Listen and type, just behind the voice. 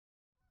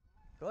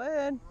Go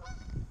ahead.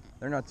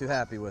 They're not too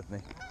happy with me.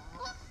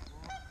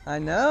 I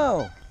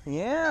know.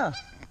 Yeah.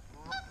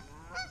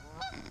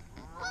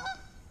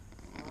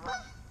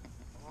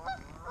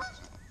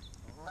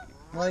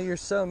 Well, you're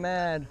so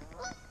mad.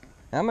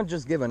 I'm going to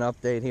just give an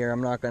update here.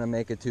 I'm not going to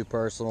make it too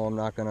personal. I'm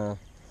not going to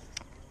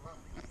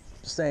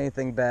say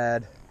anything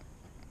bad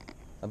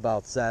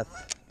about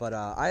Seth. But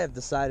I have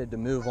decided to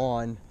move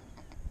on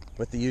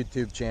with the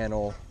YouTube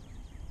channel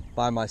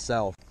by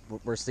myself.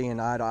 We're seeing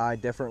eye to eye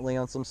differently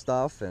on some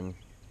stuff, and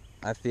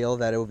I feel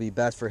that it would be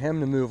best for him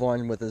to move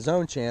on with his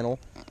own channel,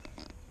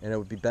 and it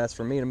would be best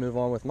for me to move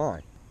on with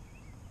mine.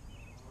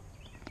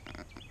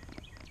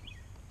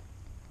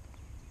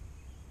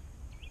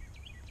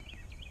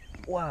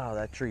 Wow,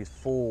 that tree's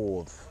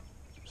full of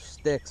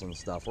sticks and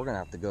stuff. We're gonna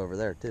have to go over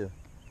there too.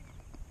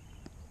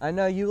 I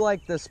know you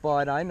like this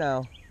spot, I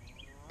know.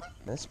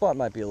 This spot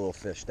might be a little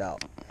fished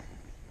out.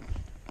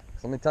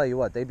 So let me tell you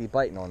what, they'd be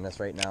biting on this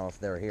right now if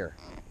they're here.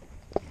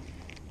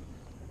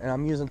 And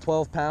I'm using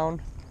 12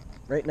 pound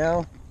right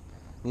now.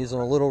 I'm using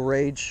a little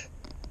Rage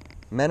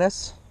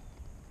Menace.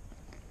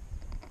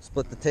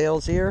 Split the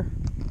tails here.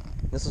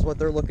 This is what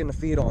they're looking to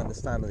feed on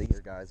this time of the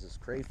year, guys, is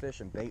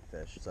crayfish and bait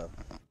fish. So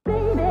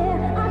baby,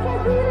 I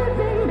can see the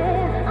baby,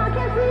 I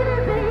can see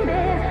the baby,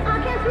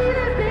 I can see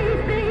the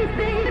baby,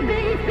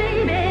 baby, I can see the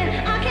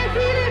baby, I can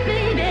see the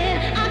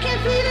baby, I can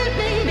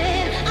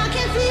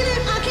see the,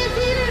 I can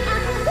see the,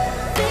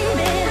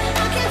 baby, I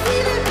can see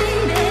the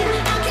baby,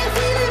 I can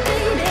see the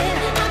baby, I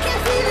can see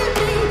the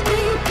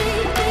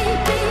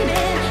baby, baby,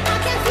 I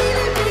can see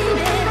the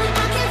baby, I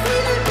can see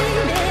the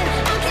baby,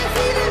 I can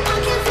see the, I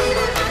can see the,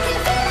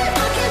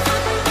 I can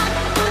see the.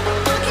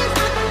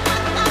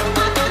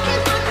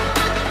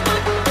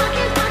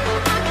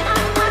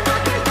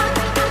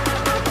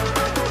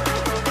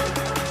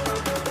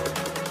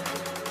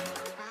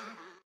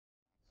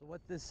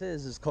 What this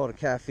is called a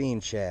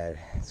caffeine shad.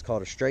 It's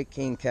called a straight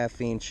king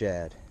caffeine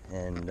shad,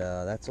 and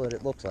that's what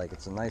it looks like.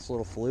 It's a nice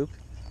little fluke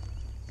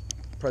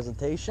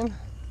presentation,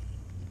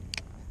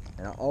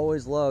 and I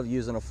always love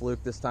using a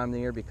fluke this time of the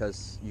year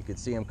because you could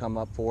see them come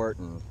up for it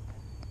and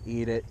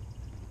eat it.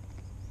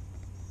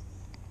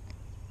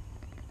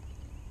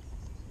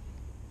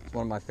 It's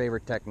one of my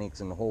favorite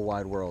techniques in the whole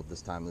wide world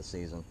this time of the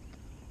season.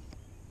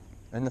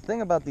 And the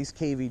thing about these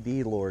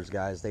KVD lures,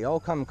 guys, they all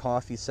come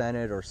coffee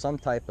scented or some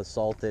type of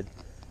salted.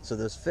 So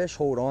those fish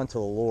hold on to the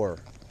lure.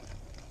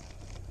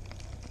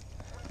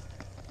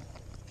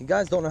 If you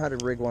guys don't know how to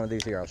rig one of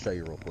these, here, I'll show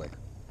you real quick.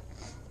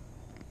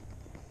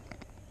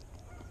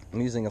 I'm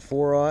using a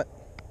 4/0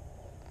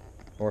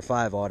 or a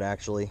 5/0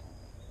 actually.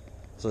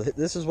 So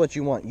this is what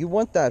you want. You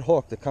want that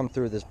hook to come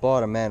through this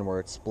bottom end where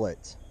it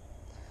splits.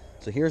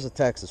 So here's a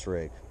Texas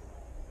rig.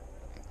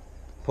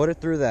 Put it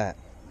through that.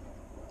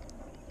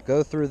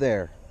 Go through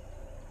there.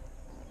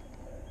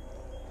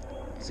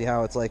 See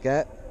how it's like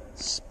that?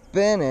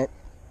 Spin it.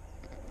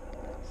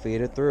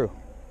 Feed it through.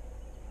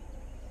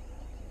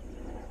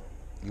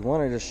 You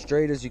want it as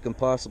straight as you can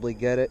possibly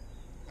get it.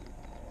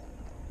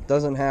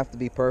 Doesn't have to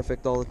be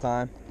perfect all the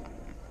time,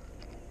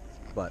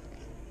 but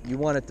you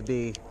want it to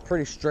be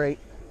pretty straight.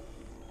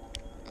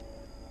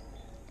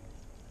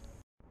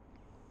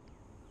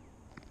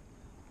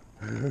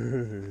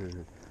 This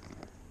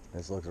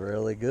looks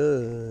really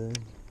good.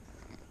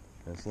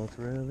 This looks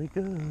really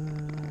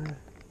good.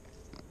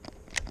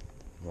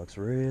 Looks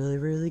really,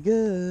 really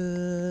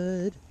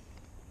good.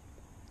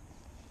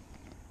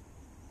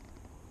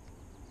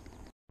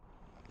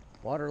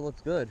 Water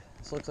looks good.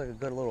 This looks like a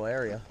good little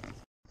area.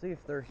 See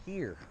if they're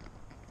here.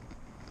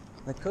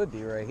 They could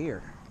be right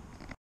here.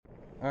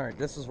 Alright,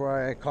 this is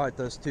where I caught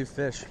those two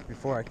fish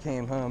before I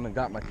came home and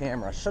got my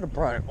camera. I should have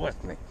brought it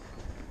with me.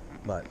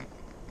 But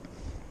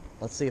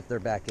let's see if they're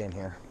back in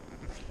here.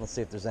 Let's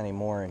see if there's any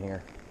more in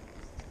here.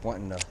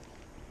 Wanting to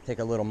take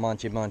a little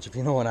munchy munch, if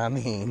you know what I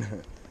mean.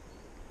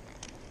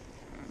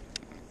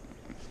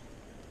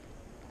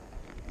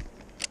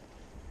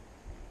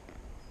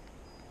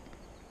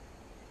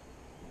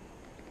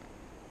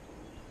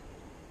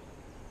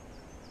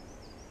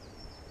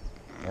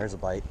 There's a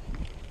bite.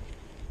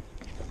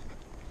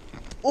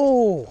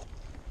 Oh!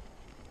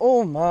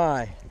 Oh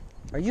my!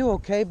 Are you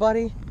okay,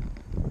 buddy?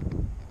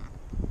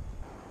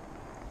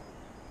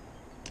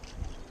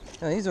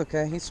 No, he's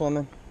okay. He's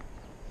swimming.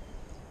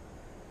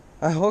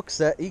 I hook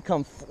set. He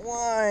come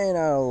flying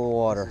out of the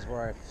water. This is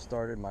where I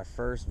started my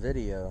first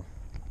video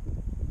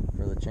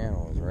for the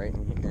channel. It was right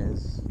in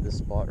this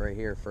spot right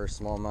here.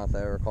 First smallmouth I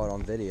ever caught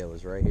on video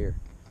was right here.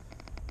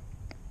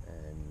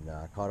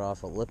 I caught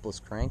off a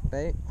lipless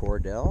crankbait,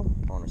 Cordell,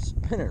 on a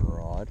spinning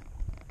rod,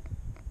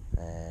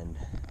 and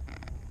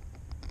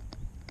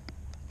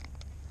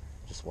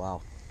just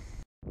wow.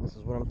 This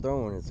is what I'm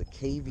throwing. It's a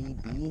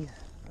KVD.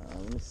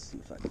 Let me see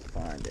if I can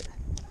find it.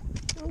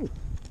 Ooh.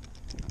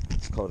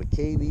 It's called a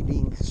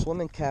KVD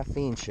swimming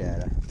caffeine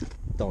shad. I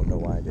don't know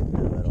why I didn't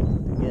know that on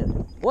the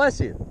beginning. Bless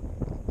you.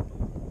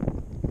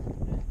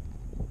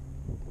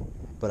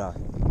 But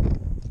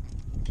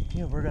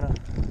yeah, we're gonna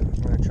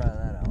try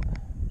that out.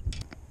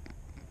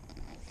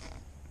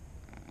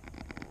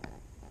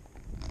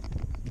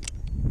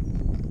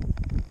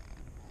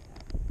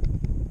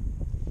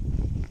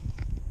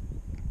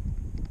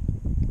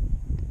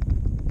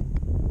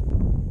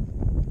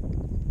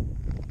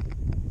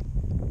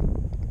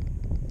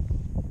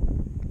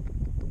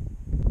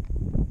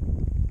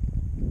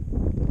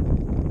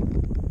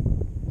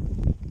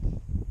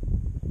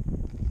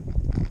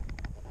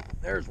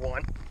 There's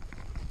one.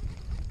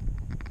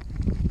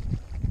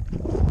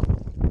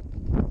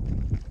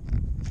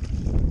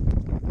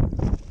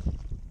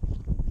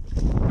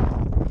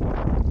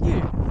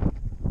 Yeah.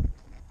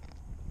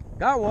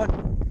 Got one.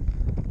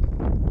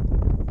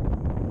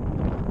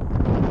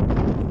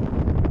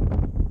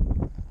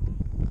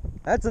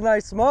 That's a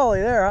nice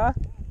smallie there, huh?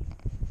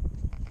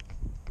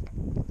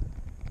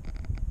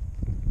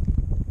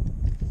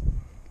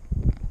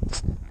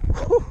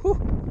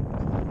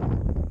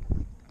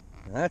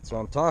 That's what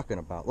I'm talking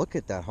about. Look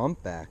at that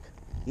humpback.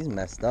 He's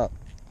messed up.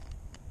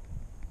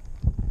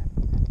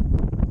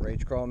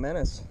 Rage Crawl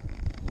Menace.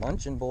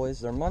 Munching,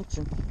 boys. They're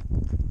munching.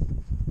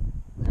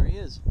 There he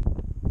is.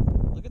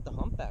 Look at the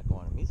humpback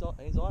on him.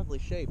 He's oddly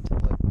shaped,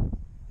 but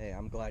hey,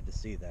 I'm glad to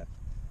see that.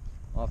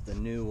 Off the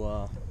new,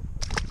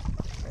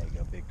 there you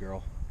go, big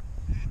girl.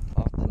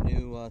 Off the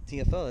new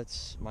TFO.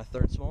 It's my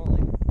third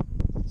smallie.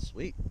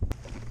 Sweet.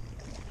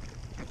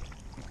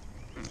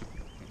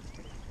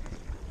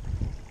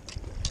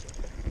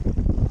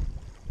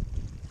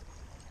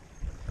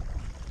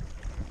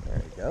 There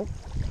you go.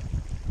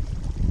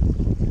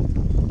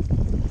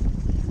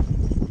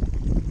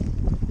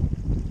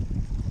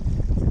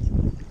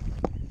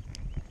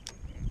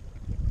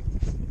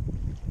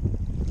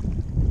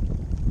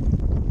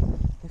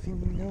 If you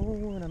know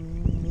what I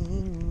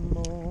mean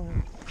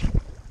more.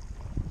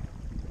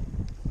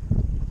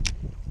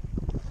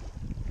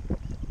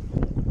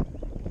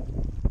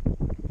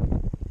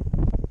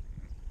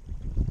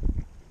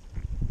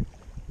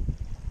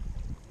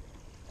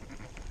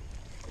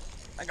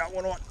 I got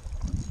one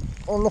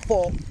on the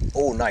fall.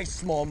 Oh,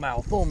 nice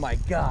smallmouth. Oh my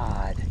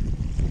God.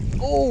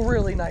 Oh,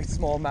 really nice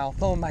smallmouth.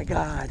 Oh my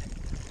God.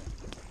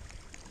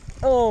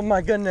 Oh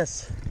my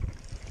goodness.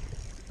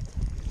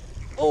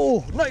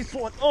 Oh, nice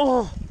one.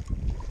 Oh,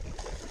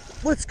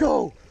 let's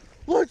go.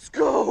 Let's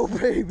go,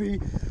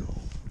 baby.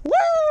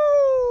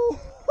 Woo!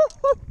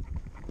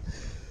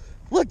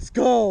 Let's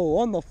go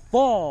on the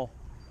fall.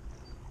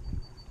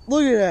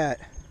 Look at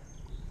that.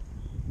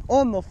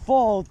 On the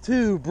fall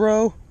too,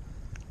 bro.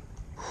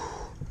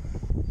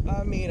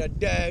 I mean, a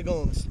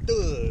daggone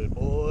stud,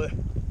 boy.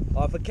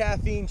 Off a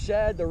caffeine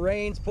shad, the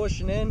rain's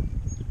pushing in.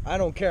 I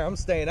don't care, I'm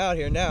staying out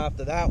here now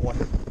after that one.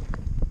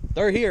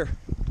 They're here.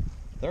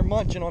 They're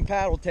munching on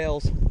paddle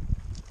tails.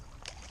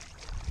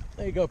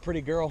 There you go,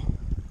 pretty girl.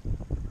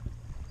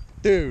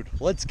 Dude,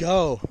 let's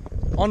go.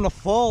 On the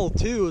fall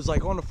too, it's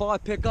like on the fall I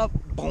pick up,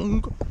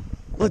 boom.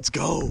 Let's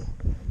go.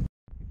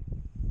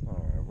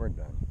 All right, we're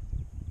done.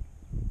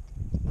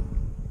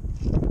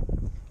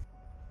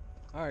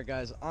 All right,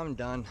 guys, I'm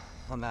done.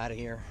 I'm out of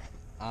here.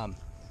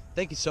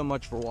 Thank you so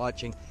much for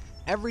watching.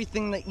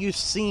 Everything that you've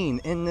seen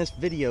in this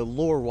video,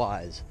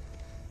 lore-wise,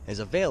 is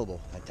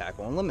available at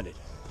Tackle Unlimited.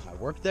 I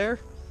work there,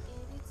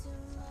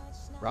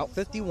 Route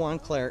 51,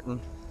 Clairton,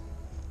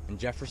 in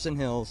Jefferson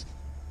Hills,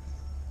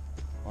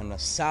 on the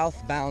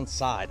southbound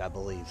side, I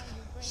believe.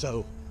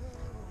 So,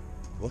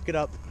 look it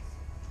up.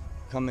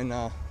 Come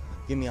and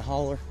give me a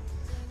holler.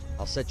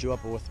 I'll set you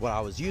up with what I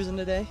was using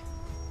today.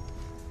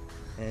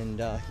 And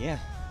yeah,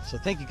 so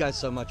thank you guys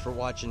so much for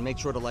watching. Make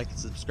sure to like and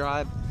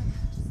subscribe.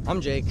 I'm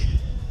Jake,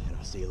 and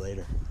I'll see you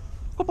later.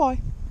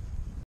 Goodbye.